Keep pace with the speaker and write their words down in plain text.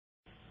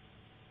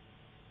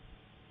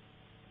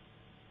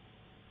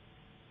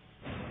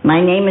My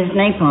name is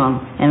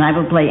Napalm, and I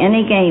will play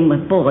any game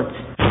with bullets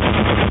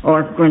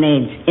or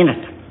grenades in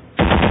it.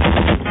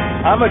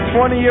 I'm a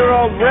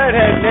 20-year-old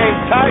redhead named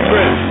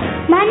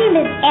Tigress. My name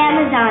is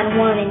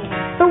Amazon Woman.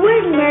 The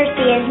word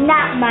mercy is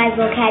not my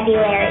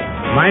vocabulary.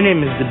 My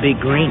name is the Big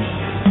Green,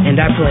 and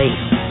I play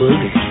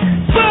Boogers.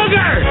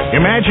 Boogers!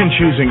 Imagine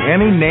choosing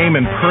any name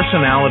and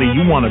personality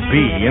you want to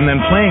be and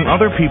then playing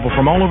other people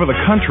from all over the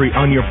country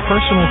on your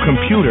personal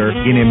computer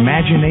in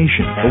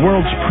Imagination, the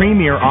world's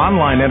premier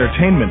online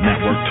entertainment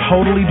network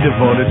totally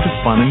devoted to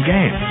fun and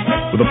games.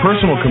 With a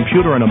personal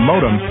computer and a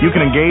modem, you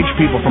can engage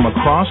people from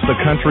across the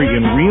country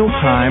in real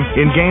time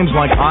in games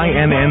like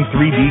INN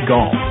 3D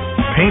Golf,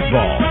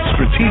 Paintball,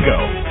 Stratego,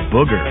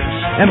 Boogers,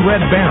 and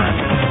Red Baron.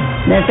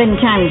 There have been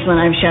times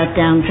when I've shot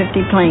down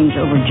 50 planes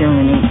over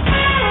Germany.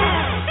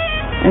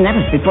 And that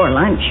was before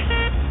lunch.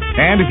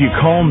 And if you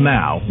call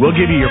now, we'll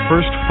give you your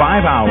first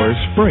 5 hours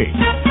free.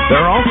 There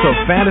are also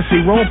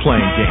fantasy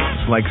role-playing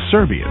games like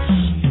Serbius.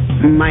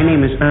 My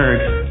name is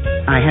Erd.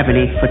 I have an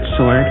 8-foot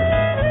sword,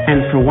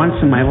 and for once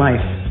in my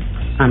life,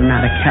 I'm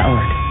not a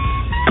coward.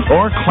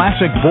 Or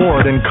classic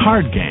board and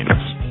card games.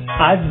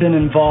 I've been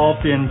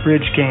involved in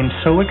bridge games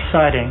so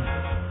exciting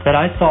that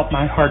I thought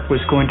my heart was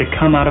going to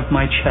come out of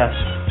my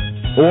chest.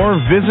 Or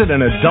visit an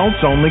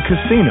adults-only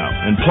casino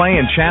and play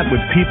and chat with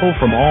people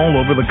from all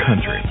over the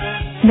country.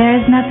 There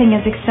is nothing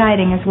as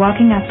exciting as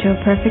walking up to a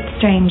perfect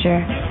stranger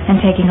and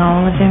taking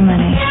all of their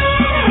money.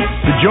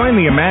 To join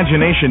the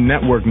Imagination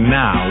Network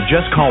now,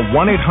 just call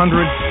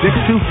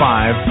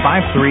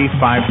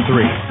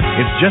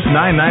 1-800-625-5353. It's just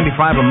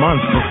 $9.95 a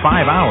month for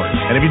 5 hours.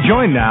 And if you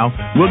join now,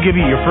 we'll give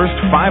you your first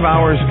 5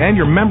 hours and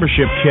your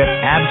membership kit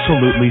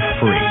absolutely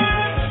free.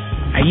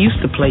 I used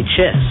to play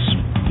chess,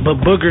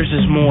 but Boogers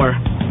is more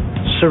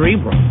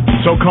cerebral.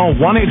 So call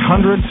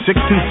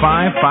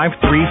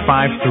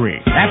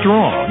 1-800-625-5353. After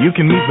all, you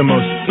can meet the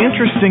most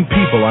interesting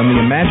people on the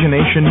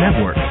Imagination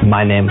Network.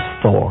 My name's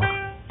Thor.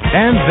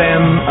 And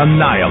then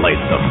annihilate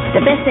them.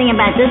 The best thing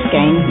about this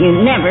game,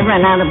 you never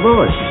run out of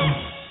bullets.